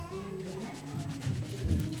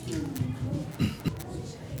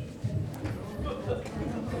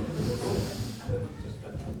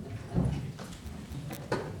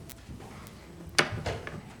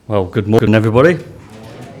Well, good morning, everybody.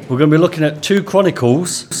 We're going to be looking at 2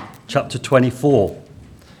 Chronicles, chapter 24.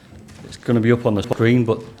 It's going to be up on the screen,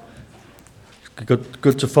 but it's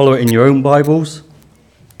good to follow it in your own Bibles.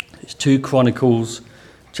 It's 2 Chronicles,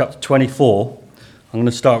 chapter 24. I'm going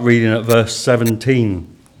to start reading at verse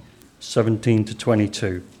 17 to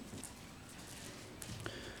 22.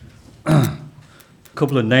 A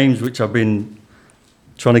couple of names which I've been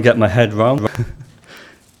trying to get my head around.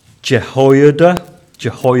 Jehoiada.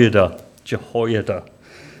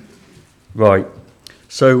 Right.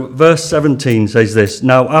 So verse 17 says this: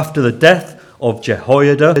 Now after the death of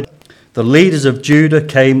Jehoiada, the leaders of Judah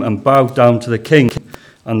came and bowed down to the king,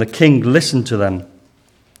 and the king listened to them.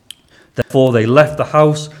 Therefore they left the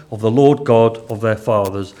house of the Lord God of their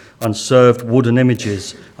fathers and served wooden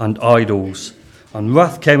images and idols. And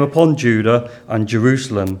wrath came upon Judah and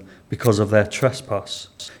Jerusalem because of their trespass.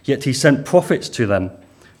 Yet he sent prophets to them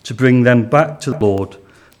to bring them back to the Lord,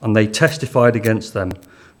 and they testified against them,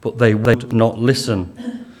 but they would not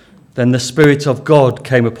listen. Then the Spirit of God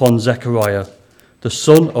came upon Zechariah, the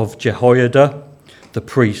son of Jehoiada, the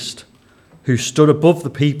priest, who stood above the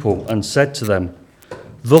people and said to them,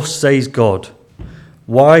 Thus says God,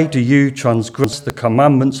 why do you transgress the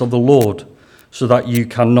commandments of the Lord, so that you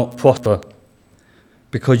cannot prosper?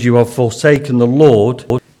 Because you have forsaken the Lord,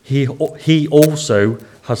 he also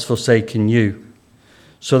has forsaken you.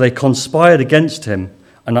 So they conspired against him,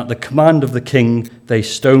 and at the command of the king they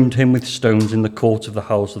stoned him with stones in the court of the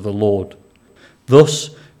house of the Lord.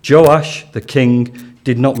 Thus Joash the king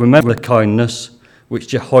did not remember the kindness which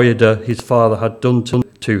Jehoiada his father had done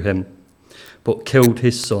to him, but killed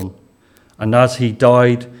his son. And as he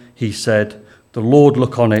died, he said, The Lord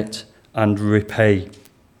look on it and repay.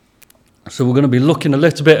 So we're going to be looking a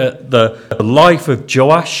little bit at the life of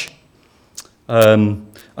Joash. And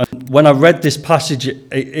when I read this passage,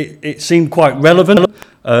 it seemed quite relevant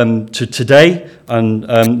to today.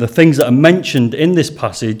 And the things that are mentioned in this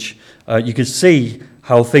passage, you can see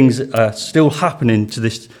how things are still happening to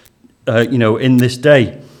this, in this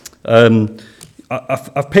day.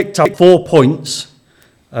 I've picked up 4 points.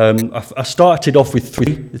 I started off with 3,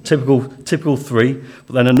 the typical 3,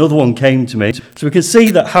 but then another one came to me. So we can see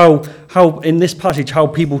that how in this passage, how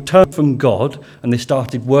people turned from God and they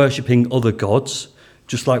started worshipping other gods,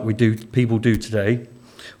 just like people do today.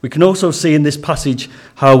 We can also see in this passage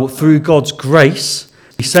how through God's grace,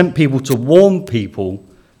 he sent people to warn people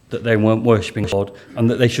that they weren't worshipping God and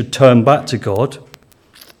that they should turn back to God.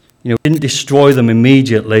 He didn't destroy them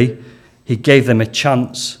immediately. He gave them a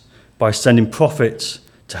chance by sending prophets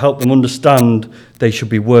to help them understand they should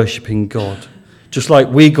be worshipping God. Just like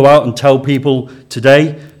we go out and tell people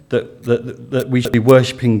today that we should be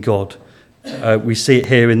worshipping God. We see it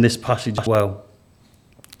here in this passage as well.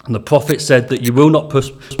 And the prophet said that you will not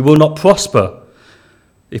prosper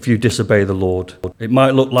if you disobey the Lord. It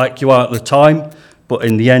might look like you are at the time, but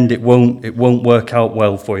in the end it won't work out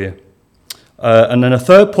well for you. And then a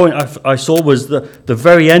third point I saw was the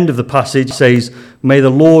very end of the passage says, May the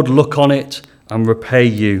Lord look on it and repay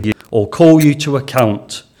you, or call you to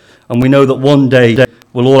account. And we know that one day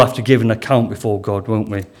we'll all have to give an account before God, won't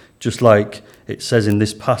we? Just like it says in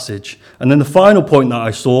this passage. And then the final point that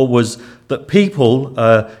I saw was that people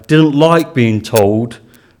didn't like being told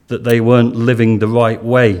that they weren't living the right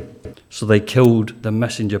way, so they killed the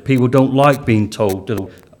messenger. People don't like being told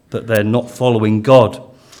that they're not following God.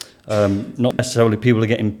 Not necessarily people are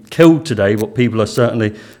getting killed today, but people are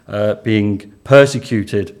certainly being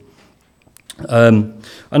persecuted. And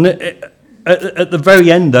at the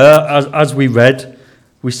very end there, as we read,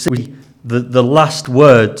 we see the last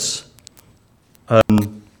words.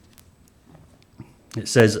 It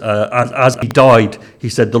says, as he died, he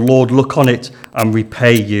said, The Lord look on it and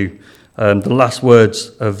repay you. The last words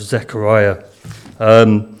of Zechariah.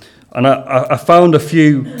 And I found a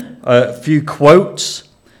few quotes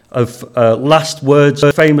of last words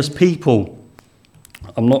of famous people.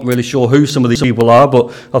 I'm not really sure who some of these people are,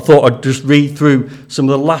 but I thought I'd just read through some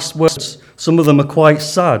of the last words. Some of them are quite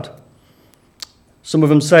sad. Some of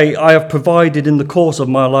them say, I have provided in the course of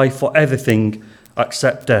my life for everything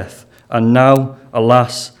except death, and now,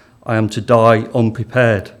 alas, I am to die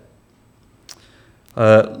unprepared.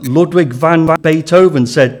 Ludwig van Beethoven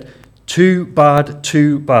said, too bad,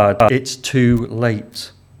 it's too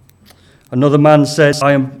late. Another man says,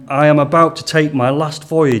 I am about to take my last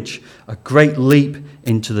voyage, a great leap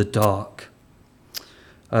into the dark.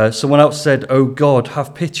 Someone else said, O God,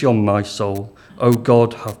 have pity on my soul. O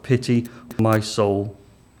God, have pity on my soul.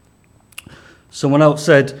 Someone else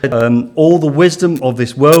said, all the wisdom of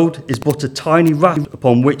this world is but a tiny raft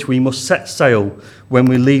upon which we must set sail when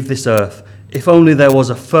we leave this earth. If only there was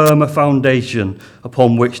a firmer foundation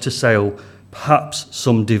upon which to sail, perhaps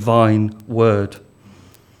some divine word.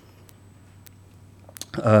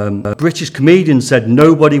 A British comedian said,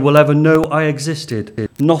 "Nobody will ever know I existed.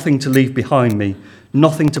 Nothing to leave behind me.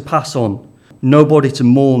 Nothing to pass on. Nobody to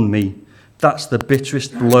mourn me. That's the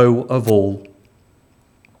bitterest blow of all."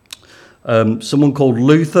 Someone called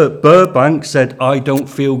Luther Burbank said, "I don't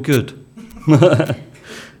feel good."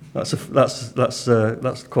 That's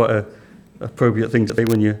quite a appropriate thing to say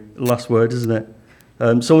when your last word, isn't it?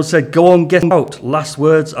 Someone said, "Go on, get out. Last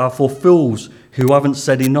words are for fools who haven't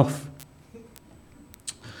said enough."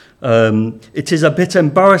 It is a bit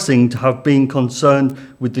embarrassing to have been concerned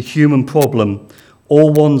with the human problem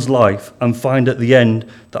all one's life and find at the end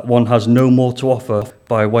that one has no more to offer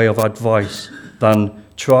by way of advice than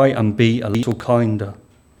try and be a little kinder.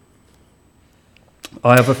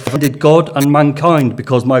 I have offended God and mankind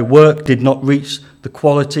because my work did not reach the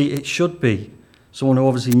quality it should be. Someone who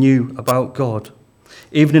obviously knew about God.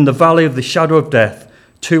 Even in the valley of the shadow of death,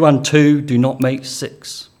 2 and 2 do not make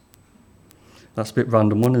 6. That's a bit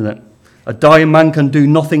random one, isn't it? A dying man can do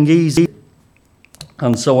nothing easy,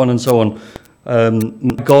 and so on and so on.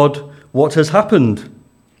 My God, what has happened?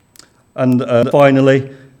 And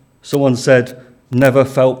finally, someone said, "Never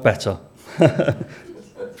felt better."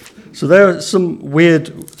 So there are some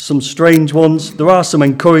weird, some strange ones. There are some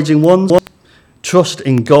encouraging ones. Trust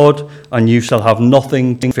in God and you shall have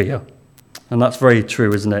nothing to fear. And that's very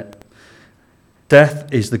true, isn't it? Death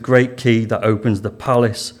is the great key that opens the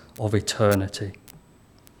palace of eternity.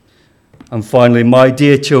 And finally, my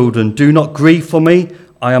dear children, do not grieve for me.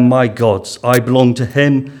 I am my God's. I belong to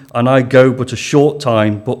him and I go but a short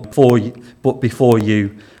time but before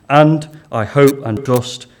you. And I hope and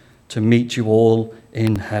trust to meet you all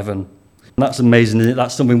in heaven. And that's amazing, isn't it?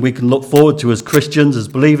 That's something we can look forward to as Christians, as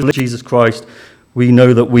believers in Jesus Christ. We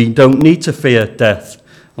know that we don't need to fear death,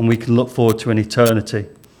 and we can look forward to an eternity.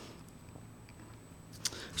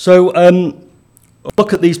 So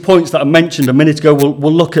look at these points that I mentioned a minute ago.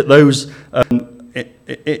 We'll look at those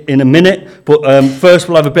in a minute, but first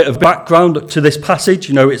we'll have a bit of background to this passage.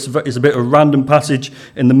 You know, it's a bit of a random passage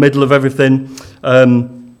in the middle of everything.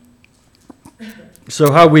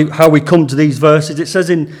 So how we come to these verses, it says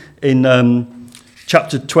in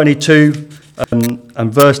chapter 22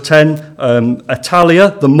 and verse 10,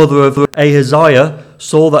 Athaliah, the mother of Ahaziah,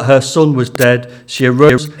 saw that her son was dead. She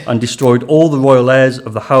arose and destroyed all the royal heirs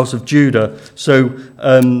of the house of Judah. So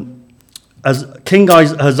as King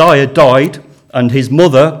Ahaziah died, and his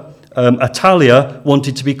mother, Athaliah,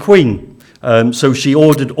 wanted to be queen. So she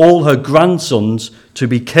ordered all her grandsons to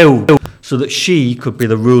be killed so that she could be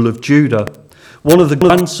the ruler of Judah. One of the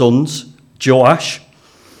grandsons, Joash,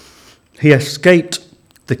 he escaped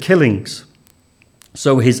the killings.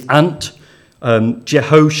 So his aunt,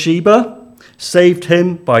 Jehosheba, saved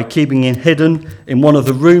him by keeping him hidden in one of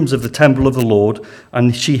the rooms of the temple of the Lord,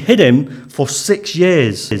 and she hid him for 6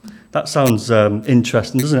 years. That sounds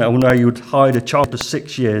interesting, doesn't it? I wonder how you would hide a child for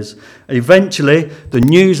 6 years. Eventually, the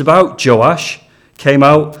news about Joash came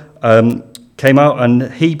out, and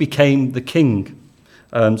he became the king.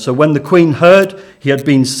 So when the queen heard he had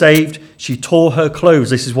been saved, she tore her clothes.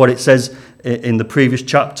 This is what it says in the previous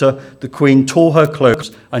chapter. The queen tore her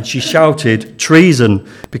clothes and she shouted treason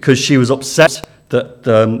because she was upset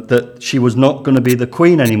that she was not going to be the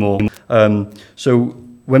queen anymore. So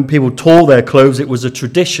when people tore their clothes, it was a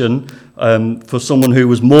tradition for someone who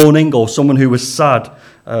was mourning or someone who was sad.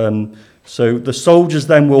 So the soldiers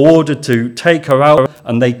then were ordered to take her out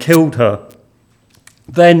and they killed her.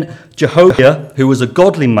 Then Jehoiada, who was a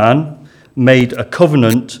godly man, made a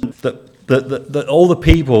covenant that all the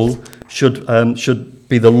people should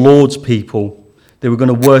be the Lord's people. They were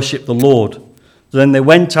going to worship the Lord. Then they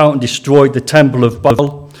went out and destroyed the temple of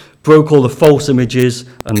Baal, broke all the false images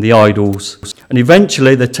and the idols. And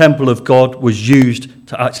eventually the temple of God was used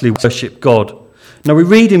to actually worship God. Now we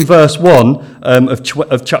read in verse 1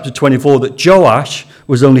 of chapter 24 that Joash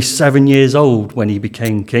was only 7 years old when he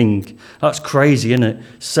became king. That's crazy, isn't it?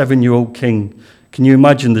 7-year-old king. Can you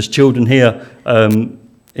imagine, there's children here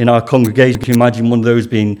in our congregation, can you imagine one of those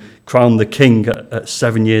being crowned the king at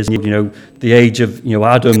 7 years, you know, the age of, you know,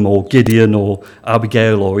 Adam or Gideon or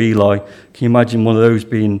Abigail or Eli? Can you imagine one of those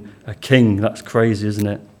being a king? That's crazy, isn't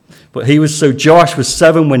it? But Joash was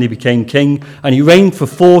 7 when he became king, and he reigned for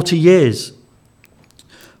 40 years.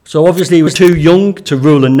 So obviously he was too young to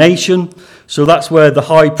rule a nation. So that's where the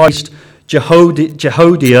high priest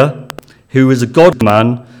Jehoiada, who was a God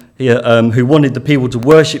man, who wanted the people to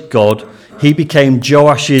worship God, he became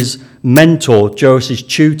Joash's mentor, Joash's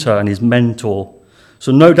tutor and his mentor.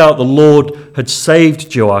 So no doubt the Lord had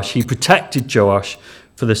saved Joash. He protected Joash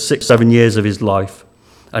for the 6-7 years of his life.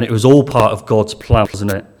 And it was all part of God's plan,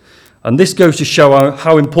 wasn't it? And this goes to show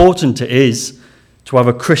how important it is to have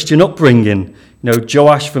a Christian upbringing. You know,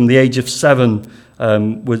 Joash from the age of 7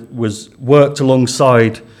 was worked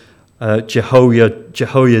alongside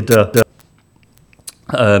Jehoiada,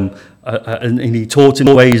 and he taught in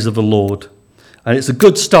the ways of the Lord. And it's a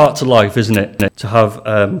good start to life, isn't it? To have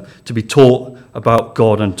to be taught about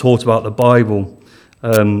God and taught about the Bible.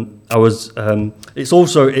 It's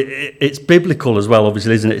also it's biblical as well,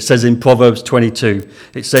 obviously, isn't it? It says in Proverbs 22,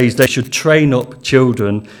 it says they should train up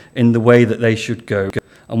children in the way that they should go,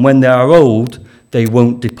 and when they are old, they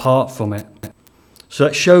won't depart from it. So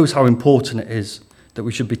that shows how important it is that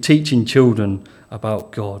we should be teaching children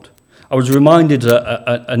about God. I was reminded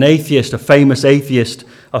an atheist, a famous atheist.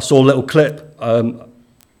 I saw a little clip.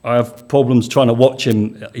 I have problems trying to watch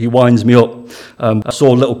him. He winds me up. I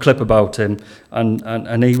saw a little clip about him,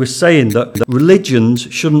 and he was saying that religions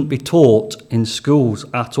shouldn't be taught in schools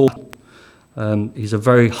at all. He's a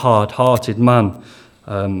very hard-hearted man,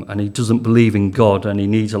 and he doesn't believe in God, and he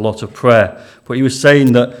needs a lot of prayer. But he was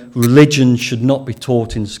saying that religion should not be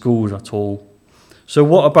taught in schools at all. So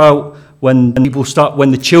what about when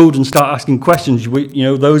the children start asking questions?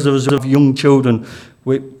 Those of us who have young children,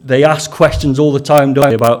 they ask questions all the time, don't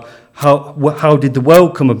they, about how did the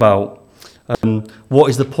world come about? What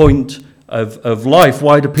is the point of life?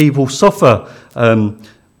 Why do people suffer?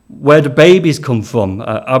 Where do babies come from?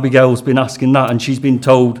 Abigail's been asking that, and she's been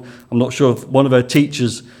told, I'm not sure if one of her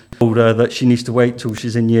teachers told her that she needs to wait till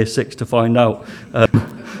she's in year 6 to find out.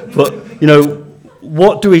 But,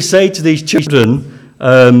 what do we say to these children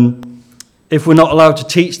if we're not allowed to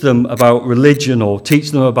teach them about religion or teach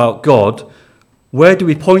them about God? Where do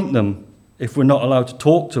we point them if we're not allowed to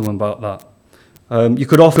talk to them about that? You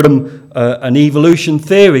could offer them an evolution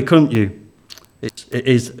theory, couldn't you? It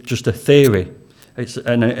is just a theory.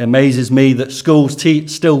 And it amazes me that schools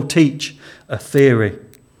still teach a theory.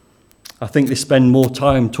 I think they spend more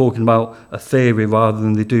time talking about a theory rather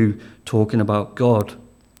than they do talking about God.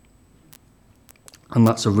 And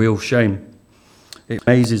that's a real shame. It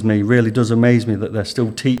amazes me, really does amaze me, that they're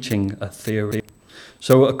still teaching a theory.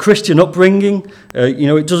 So a Christian upbringing,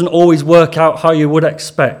 it doesn't always work out how you would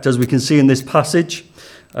expect, as we can see in this passage.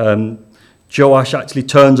 Joash actually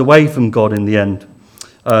turns away from God in the end.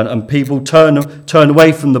 And people turn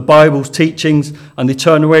away from the Bible's teachings, and they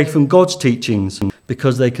turn away from God's teachings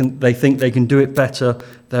because they think they can do it better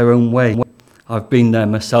their own way. I've been there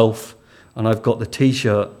myself, and I've got the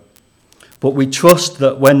T-shirt. But we trust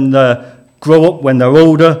that when they grow up, when they're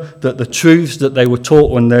older, that the truths that they were taught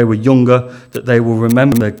when they were younger, that they will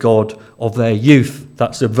remember the God of their youth.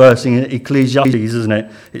 That's a verse in Ecclesiastes, isn't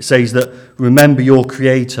it? It says that, remember your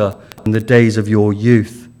Creator in the days of your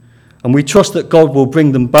youth. And we trust that God will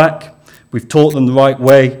bring them back. We've taught them the right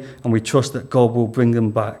way, and we trust that God will bring them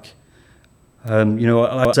back. I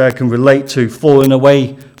can relate to falling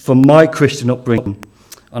away from my Christian upbringing,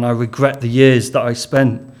 and I regret the years that I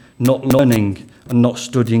spent not learning and not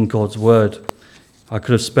studying God's word. I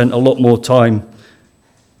could have spent a lot more time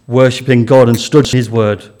worshipping God and studying his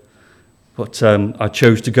word, but I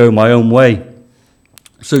chose to go my own way.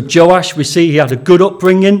 So Joash, we see he had a good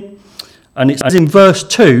upbringing, and it's in verse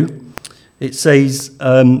 2, it says,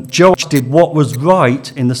 Joash did what was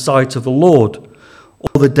right in the sight of the Lord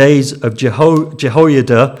all the days of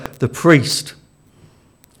Jehoiada the priest.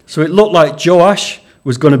 So it looked like Joash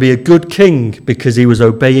was going to be a good king because he was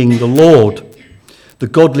obeying the Lord. The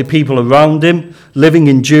godly people around him, living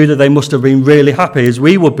in Judah, they must have been really happy, as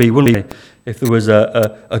we would be, wouldn't we, if there was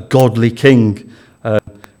a godly king.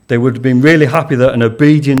 They would have been really happy that an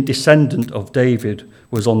obedient descendant of David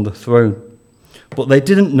was on the throne. But they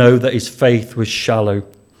didn't know that his faith was shallow,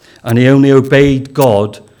 and he only obeyed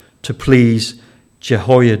God to please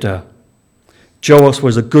Jehoiada. Joash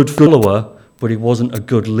was a good follower, but he wasn't a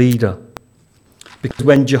good leader. Because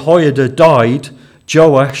when Jehoiada died,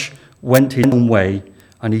 Joash went his own way,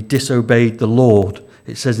 and he disobeyed the Lord.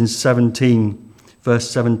 It says in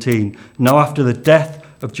verse 17, now after the death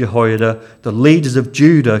of Jehoiada, the leaders of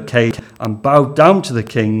Judah came and bowed down to the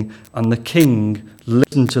king, and the king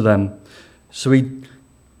listened to them. So he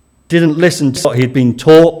didn't listen to what he had been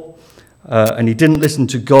taught, and he didn't listen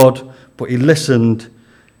to God, but he listened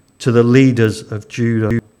to the leaders of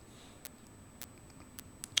Judah.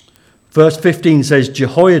 Verse 15 says,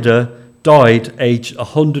 Jehoiada died aged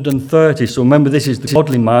 130. So remember, this is the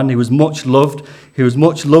godly man. He was much loved. He was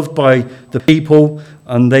much loved by the people,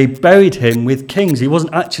 and they buried him with kings. He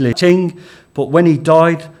wasn't actually a king, but when he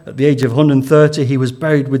died at the age of 130, he was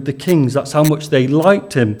buried with the kings. That's how much they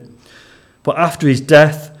liked him. But after his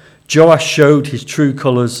death, Joash showed his true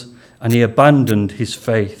colours, and he abandoned his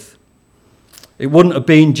faith. It wouldn't have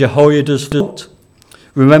been Jehoiada's fault.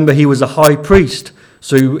 Remember, he was a high priest,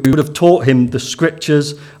 so he would have taught him the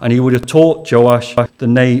scriptures, and he would have taught Joash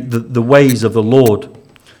the ways of the Lord.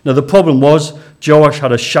 Now, the problem was Joash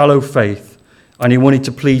had a shallow faith, and he wanted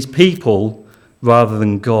to please people rather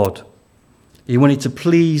than God. He wanted to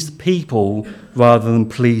please people rather than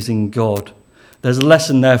pleasing God. There's a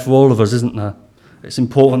lesson there for all of us, isn't there? It's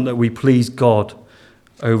important that we please God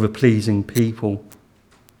over pleasing people.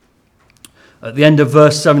 At the end of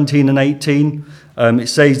verse 17 and 18, it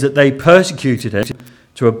says that they persecuted him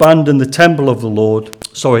to abandon the temple of the Lord.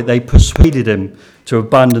 They persuaded him to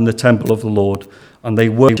abandon the temple of the Lord, and they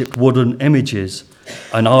worshipped wooden images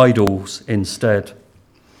and idols instead.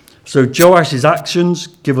 So Joash's actions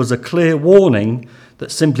give us a clear warning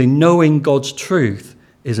that simply knowing God's truth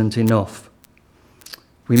isn't enough.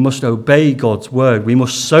 We must obey God's word. We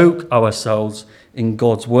must soak ourselves in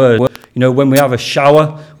God's word. You know, when we have a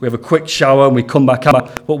shower, we have a quick shower and we come back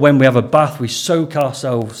out. But when we have a bath, we soak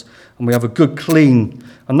ourselves and we have a good clean.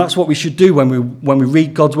 And that's what we should do when we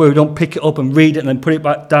read God's word. We don't pick it up and read it and then put it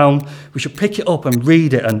back down. We should pick it up and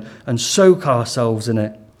read it and soak ourselves in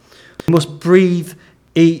it. We must breathe,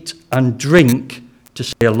 eat and drink to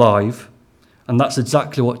stay alive. And that's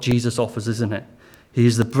exactly what Jesus offers, isn't it? He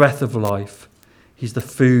is the breath of life. He's the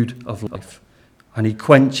food of life. And he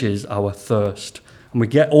quenches our thirst. And we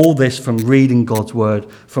get all this from reading God's word,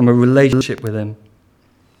 from a relationship with him.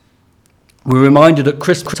 We're reminded at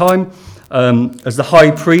Christmas time, as the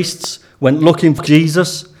high priests went looking for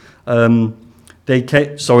Jesus, as the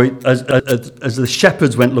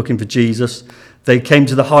shepherds went looking for Jesus, they came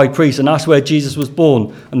to the high priest and asked where Jesus was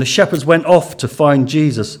born. And the shepherds went off to find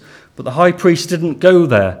Jesus. But the high priest didn't go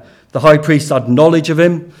there. The high priest had knowledge of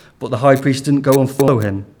him, but the high priest didn't go and follow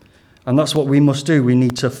him. And that's what we must do. We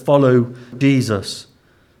need to follow Jesus.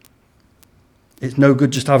 It's no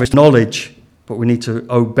good just having knowledge, but we need to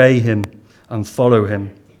obey him and follow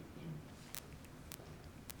him.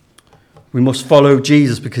 We must follow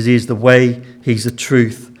Jesus because he is the way, he's the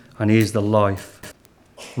truth, and he is the life.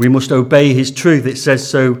 We must obey his truth. It says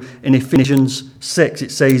so in Ephesians 6.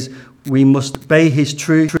 It says we must obey his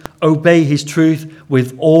truth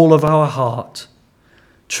with all of our heart.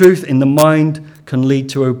 Truth in the mind can lead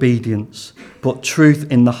to obedience, but truth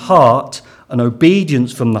in the heart and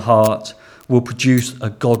obedience from the heart will produce a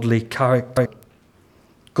godly character.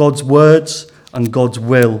 God's words and God's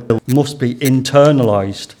will must be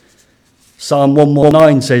internalized. Psalm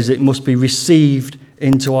 119 says it must be received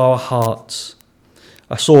into our hearts.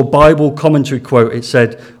 I saw a Bible commentary quote. It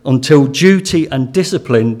said, "Until duty and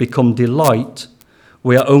discipline become delight,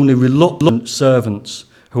 we are only reluctant servants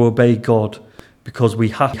who obey God because we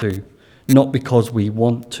have to, not because we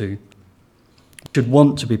want to." We should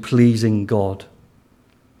want to be pleasing God.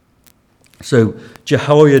 So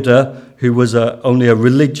Jehoiada, who was only a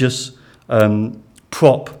religious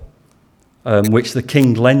prop which the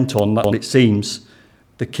king leant on, that it seems,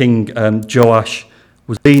 the king Joash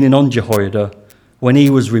was leaning on Jehoiada. When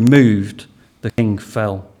he was removed, the king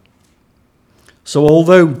fell. So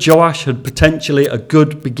although Joash had potentially a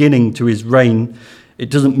good beginning to his reign,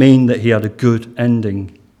 it doesn't mean that he had a good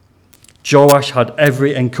ending. Joash had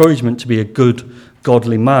every encouragement to be a good,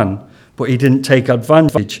 godly man, but he didn't take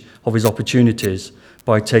advantage of his opportunities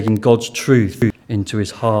by taking God's truth into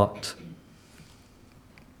his heart.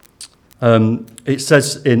 It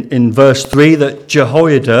says in verse 3 that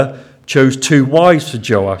Jehoiada chose 2 wives for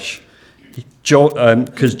Joash,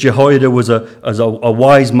 because Jehoiada was a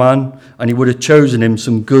wise man, and he would have chosen him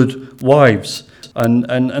some good wives. And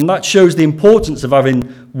that shows the importance of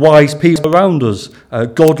having wise people around us,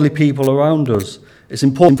 godly people around us. It's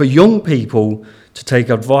important for young people to take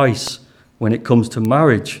advice when it comes to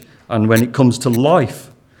marriage and when it comes to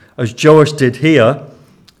life. As Joash did here,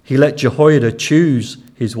 he let Jehoiada choose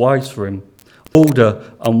his wives for him. Older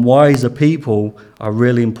and wiser people are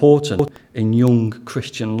really important in young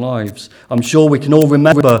Christian lives. I'm sure we can all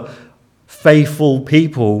remember faithful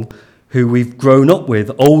people who we've grown up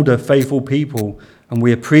with, older faithful people, and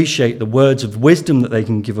we appreciate the words of wisdom that they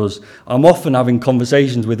can give us. I'm often having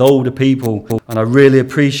conversations with older people, and I really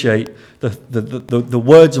appreciate the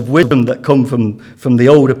words of wisdom that come from the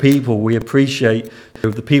older people. We appreciate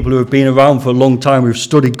the people who have been around for a long time, who've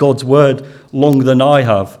studied God's word longer than I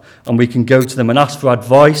have, and we can go to them and ask for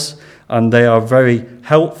advice, and they are very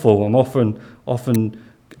helpful. I'm often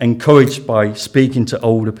encouraged by speaking to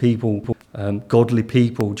older people, godly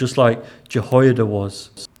people, just like Jehoiada was.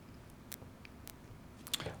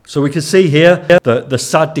 So we can see here the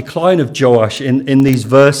sad decline of Joash in these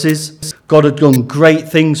verses. God had done great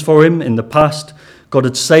things for him in the past. God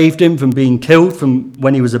had saved him from being killed from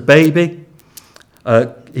when he was a baby.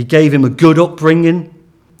 He gave him a good upbringing,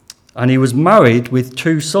 and he was married with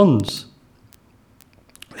 2 sons.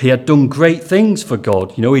 He had done great things for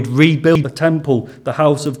God. He'd rebuilt the temple, the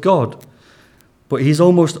house of God. But he's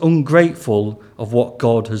almost ungrateful of what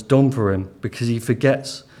God has done for him because he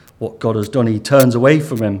forgets what God has done. He turns away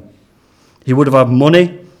from him. He would have had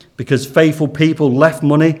money because faithful people left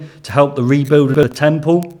money to help the rebuild of the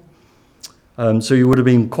temple. So he would have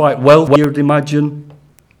been quite wealthy, you'd imagine.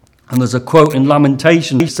 And there's a quote in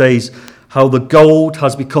Lamentations. He says, how the gold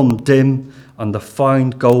has become dim and the fine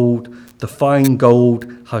gold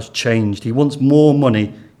has changed. He wants more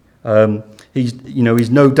money. He's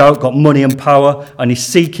no doubt got money and power, and he's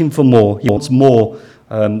seeking for more. He wants more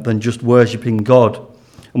than just worshipping God.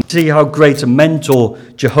 And we see how great a mentor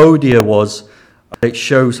Jehoiada was. It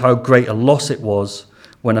shows how great a loss it was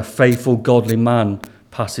when a faithful, godly man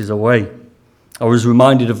passes away. I was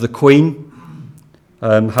reminded of the Queen,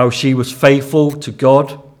 how she was faithful to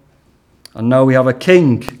God. And now we have a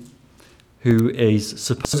king who is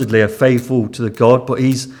supposedly faithful to the God, but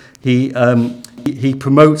he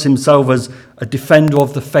promotes himself as a defender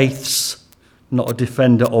of the faiths, not a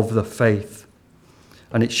defender of the faith.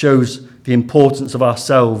 And it shows the importance of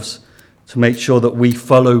ourselves to make sure that we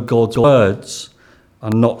follow God's words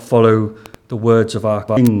and not follow the words of our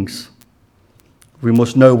kings. We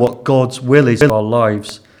must know what God's will is in our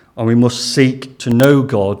lives, and we must seek to know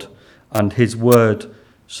God and his word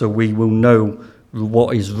so we will know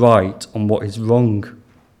what is right and what is wrong.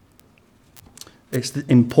 It's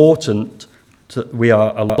important that we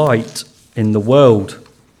are a light in the world.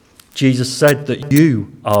 Jesus said that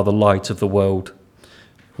you are the light of the world.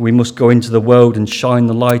 We must go into the world and shine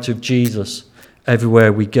the light of Jesus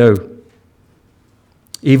everywhere we go.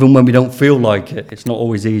 Even when we don't feel like it, it's not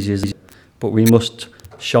always easy, but we must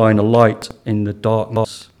shine a light in the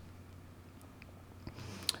darkness.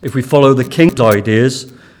 If we follow the king's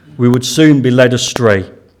ideas, we would soon be led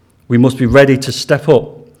astray. We must be ready to step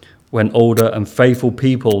up when older and faithful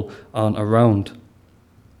people aren't around.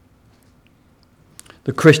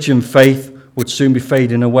 The Christian faith would soon be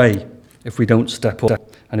fading away if we don't step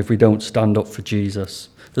up and if we don't stand up for Jesus.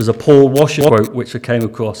 There's a Paul Washer quote which I came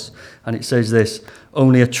across, and it says this: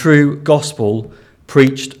 only a true gospel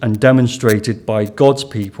preached and demonstrated by God's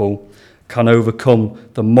people can overcome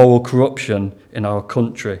the moral corruption in our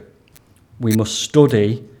country. We must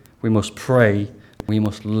study, we must pray, we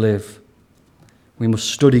must live. We must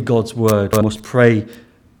study God's word, we must pray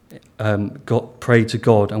to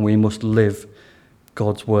God, and we must live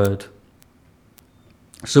God's word.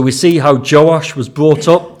 So we see how Joash was brought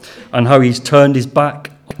up and how he's turned his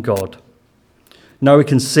back on God. Now we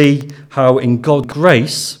can see how in God's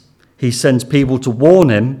grace he sends people to warn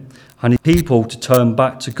him and people to turn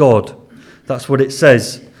back to God. That's what it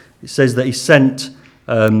says. It says that he sent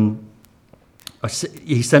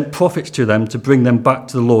prophets to them to bring them back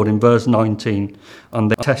to the Lord in verse 19,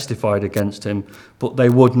 and they testified against him, but they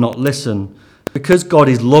would not listen. Because God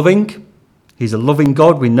is loving, he's a loving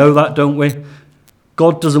God, we know that, don't we?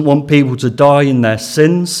 God doesn't want people to die in their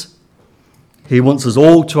sins. He wants us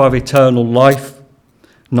all to have eternal life,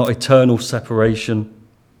 not eternal separation,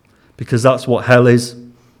 because that's what hell is.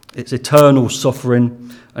 It's eternal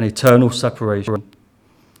suffering and eternal separation.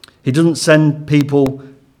 He doesn't send people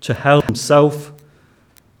to hell himself.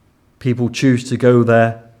 People choose to go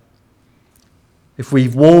there. If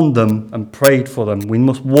we've warned them and prayed for them, we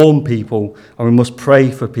must warn people and we must pray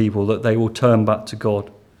for people that they will turn back to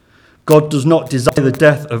God. God does not desire the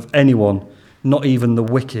death of anyone, not even the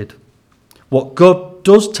wicked. What God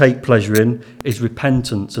does take pleasure in is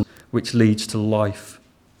repentance, which leads to life.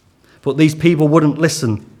 But these people wouldn't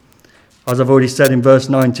listen. As I've already said in verse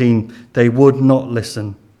 19, they would not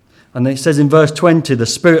listen. And then it says in verse 20, the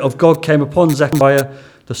Spirit of God came upon Zechariah,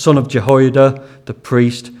 the son of Jehoiada, the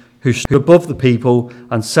priest, who stood above the people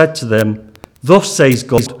and said to them, thus says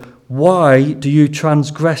God, why do you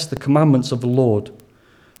transgress the commandments of the Lord,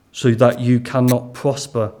 so that you cannot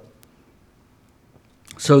prosper?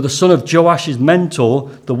 So the son of Joash's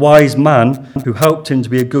mentor, the wise man who helped him to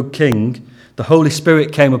be a good king, the Holy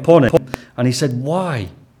Spirit came upon him and he said, why?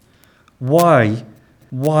 Why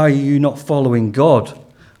are you not following God?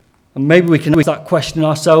 And maybe we can ask that question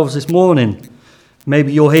ourselves this morning.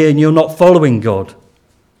 Maybe you're here and you're not following God.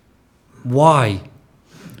 Why?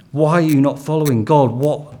 Why are you not following God?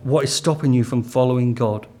 What is stopping you from following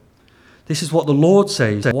God? This is what the Lord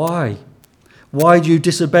says. Why? Why do you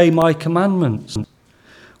disobey my commandments?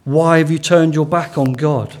 Why have you turned your back on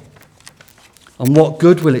God? And what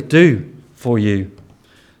good will it do for you?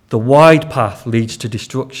 The wide path leads to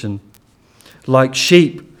destruction. Like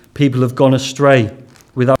sheep, people have gone astray.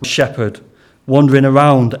 without a shepherd, wandering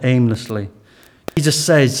around aimlessly. Jesus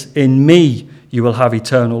says, in me you will have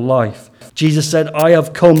eternal life. Jesus said, I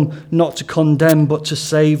have come not to condemn, but to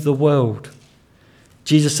save the world.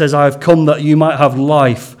 Jesus says, I have come that you might have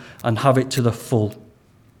life and have it to the full.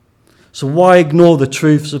 So why ignore the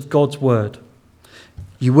truths of God's word?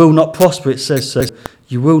 You will not prosper, it says so.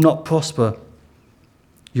 You will not prosper.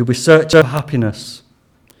 You'll be searching for happiness.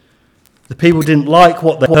 The people didn't like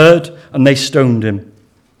what they heard and they stoned him.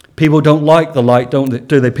 People don't like the light, do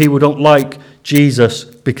they? People don't like Jesus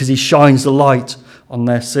because he shines the light on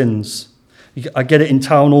their sins. I get it in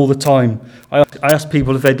town all the time. I ask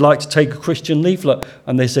people if they'd like to take a Christian leaflet,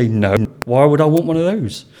 and they say, no, why would I want one of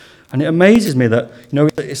those? And it amazes me that,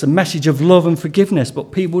 it's a message of love and forgiveness,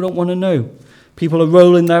 but people don't want to know. People are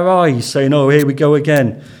rolling their eyes, saying, oh, here we go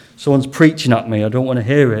again. Someone's preaching at me, I don't want to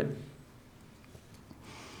hear it.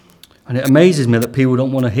 And it amazes me that people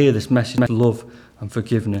don't want to hear this message of love and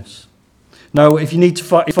forgiveness. Now, if you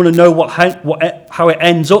want to know how it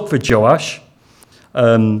ends up for Joash,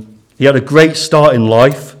 he had a great start in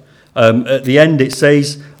life. At the end, it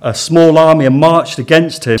says a small army marched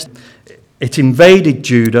against him. It invaded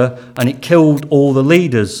Judah and it killed all the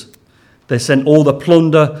leaders. They sent all the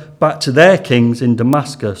plunder back to their kings in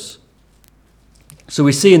Damascus. So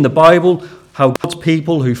we see in the Bible how God's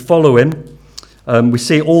people who follow him, we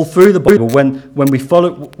see it all through the Bible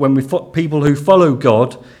people who follow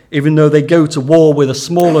God, even though they go to war with a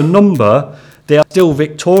smaller number, they are still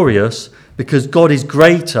victorious because God is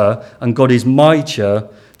greater and God is mightier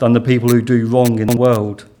than the people who do wrong in the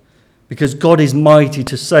world. Because God is mighty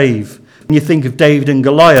to save. When you think of David and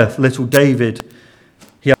Goliath, little David,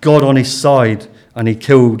 he had God on his side and he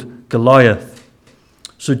killed Goliath.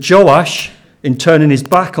 So Joash, in turning his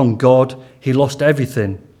back on God, he lost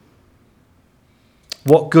everything.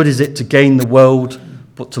 What good is it to gain the world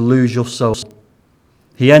but to lose your soul?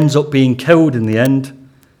 He ends up being killed in the end.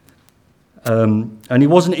 And he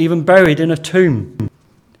wasn't even buried in a tomb.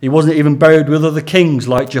 He wasn't even buried with other kings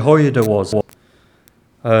like Jehoiada was.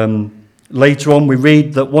 Later on we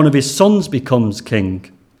read that one of his sons becomes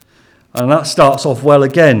king. And that starts off well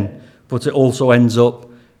again, but it also ends up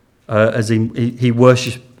as he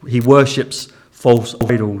worships false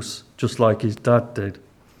idols, just like his dad did.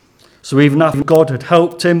 So even after God had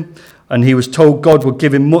helped him, and he was told God would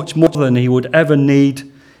give him much more than he would ever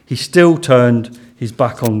need, he still turned his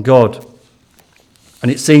back on God. And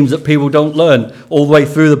it seems that people don't learn. All the way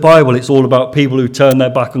through the Bible, it's all about people who turn their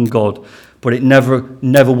back on God. But it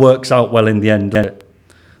never works out well in the end.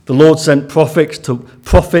 The Lord sent prophets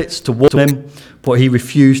to warn him, but he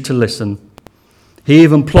refused to listen. He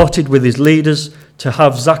even plotted with his leaders to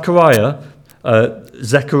have Zechariah,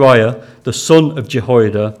 the son of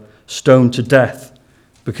Jehoiada, stoned to death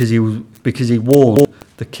because he warned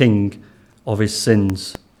the king of his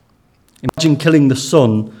sins. Imagine killing the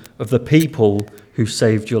son of the people who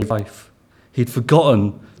saved your life. He'd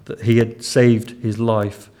forgotten that he had saved his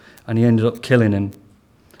life, and he ended up killing him.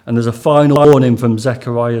 And there's a final warning from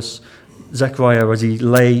Zechariah as he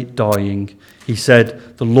lay dying. He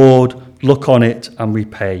said, "The Lord look on it and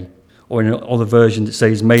repay." Or in other versions it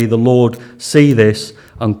says, "May the Lord see this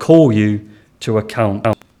and call you to account."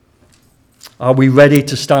 Are we ready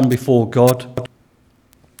to stand before God?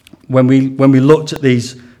 When we looked at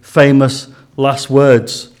these famous last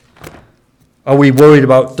words, are we worried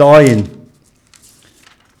about dying?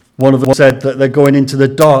 One of them said that they're going into the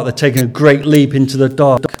dark, they're taking a great leap into the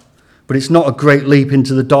dark. But it's not a great leap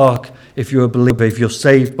into the dark if you're a believer, if you're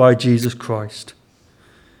saved by Jesus Christ.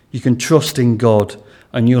 You can trust in God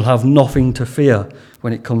and you'll have nothing to fear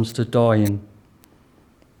when it comes to dying.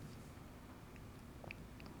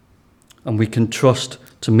 And we can trust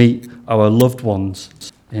to meet our loved ones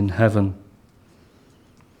in heaven.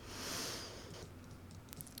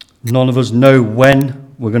 None of us know when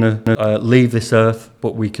we're going to leave this earth,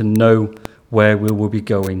 but we can know where we will be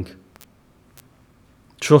going.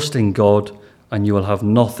 Trust in God and you will have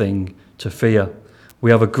nothing to fear.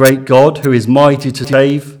 We have a great God who is mighty to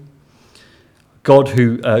save. God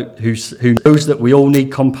who knows that we all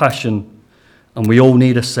need compassion and we all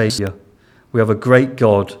need a Saviour. We have a great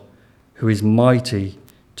God who is mighty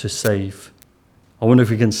to save. I wonder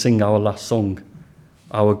if we can sing our last song,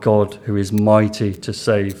 Our God who is mighty to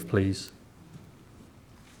save, please.